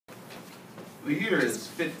The year is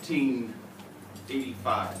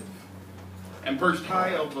 1585, and perched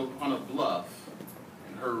high on a bluff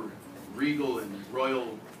in her regal and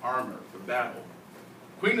royal armor for battle,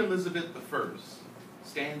 Queen Elizabeth I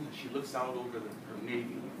stands as she looks out over her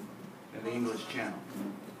navy in the English Channel.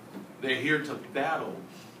 They're here to battle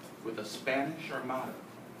with a Spanish armada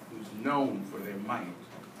who's known for their might.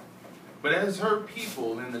 But as her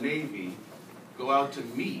people in the navy go out to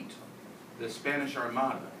meet the Spanish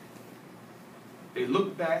armada, they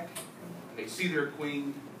look back, they see their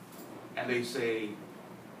queen, and they say,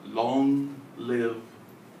 "Long live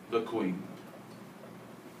the queen."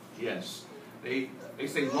 Yes, they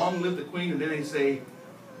say, "Long live the queen," and then they say,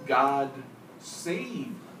 "God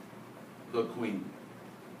save the queen."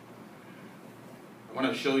 I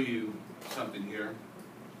want to show you something here.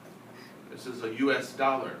 This is a U.S.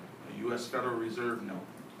 dollar, a U.S. Federal Reserve note.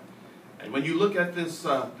 And when you look at this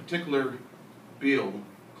particular bill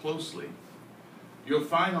closely, you'll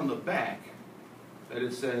find on the back that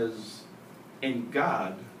it says, "In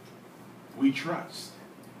God we trust."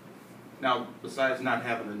 Now, besides not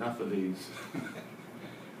having enough of these,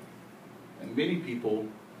 and many people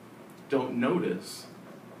don't notice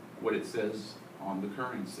what it says on the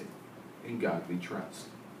currency. In God we trust.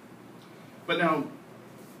 But now,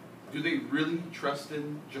 do they really trust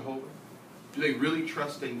in Jehovah? Do they really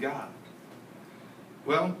trust in God?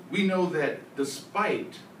 Well, we know that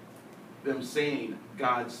despite them saying,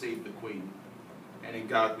 "God save the queen," and "in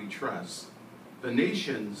God we trust," the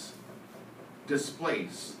nations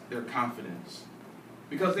displace their confidence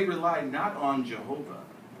because they rely not on Jehovah,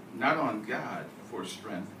 not on God for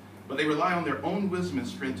strength, but they rely on their own wisdom and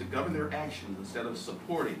strength to govern their actions instead of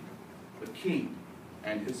supporting the king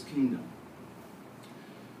and his kingdom.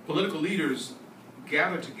 Political leaders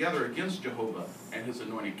gather together against Jehovah and his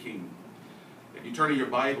anointed king. If you turn in your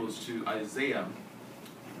Bibles to Isaiah,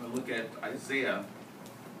 look at Isaiah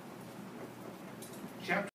chapter